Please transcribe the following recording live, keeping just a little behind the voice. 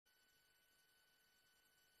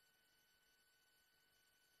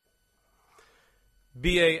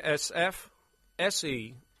BASF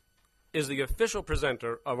SE is the official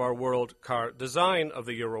presenter of our World Car Design of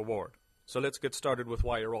the Year award. So let's get started with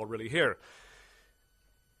why you're all really here.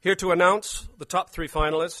 Here to announce the top 3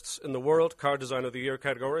 finalists in the World Car Design of the Year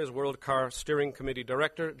category is World Car Steering Committee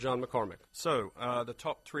Director John McCormick. So, the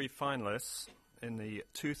top 3 finalists in the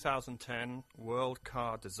 2010 World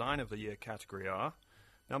Car Design of the Year category are: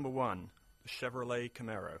 number 1, the Chevrolet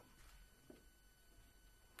Camaro.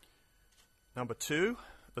 Number 2,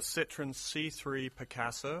 the Citroën C3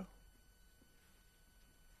 Picasso.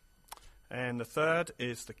 And the third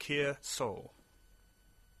is the Kia Soul.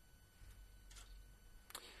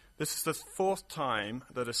 This is the 4th time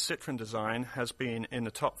that a Citroën design has been in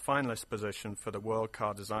the top finalist position for the World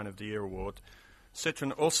Car Design of the Year award.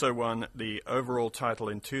 Citroën also won the overall title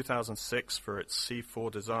in 2006 for its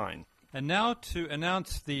C4 design. And now to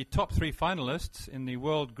announce the top 3 finalists in the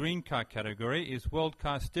World Green Car category is World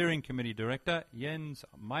Car Steering Committee Director Jens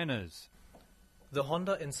Meiners. The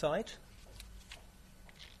Honda Insight,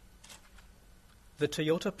 the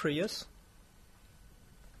Toyota Prius,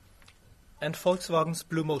 and Volkswagen's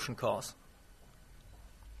Blue Motion cars.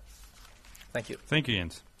 Thank you. Thank you,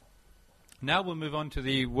 Jens. Now we'll move on to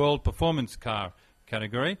the World Performance Car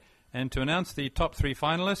category. And to announce the top 3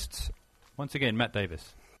 finalists, once again, Matt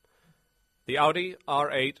Davis. The Audi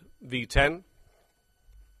R8 V10,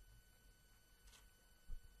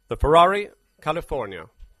 the Ferrari California,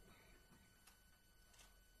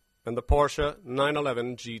 and the Porsche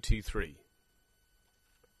 911 GT3.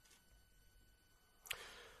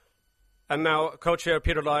 And now co-chair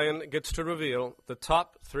Peter Lyon gets to reveal the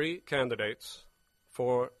top 3 candidates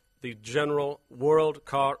for the General World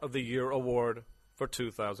Car of the Year award for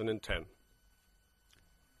 2010.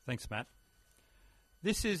 Thanks, Matt.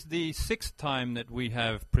 This is the 6th time that we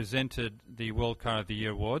have presented the World Car of the Year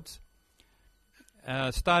awards.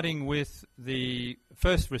 Starting with the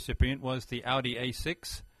first recipient was the Audi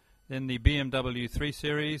A6, then the BMW 3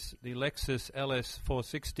 Series, the Lexus LS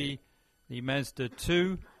 460, the Mazda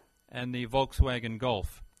 2, and the Volkswagen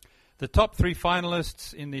Golf. The top 3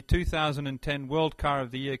 finalists in the 2010 World Car of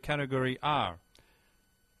the Year category are: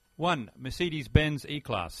 1, Mercedes-Benz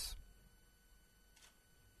E-Class;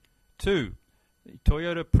 2, the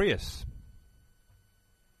Toyota Prius;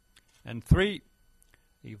 and 3,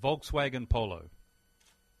 the Volkswagen Polo.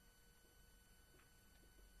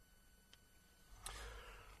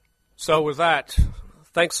 So with that,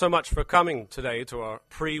 thanks so much for coming today to our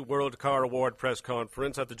pre-World Car Award press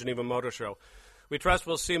conference at the Geneva Motor Show. We trust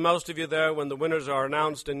we'll see most of you there when the winners are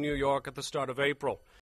announced in New York at the start of April.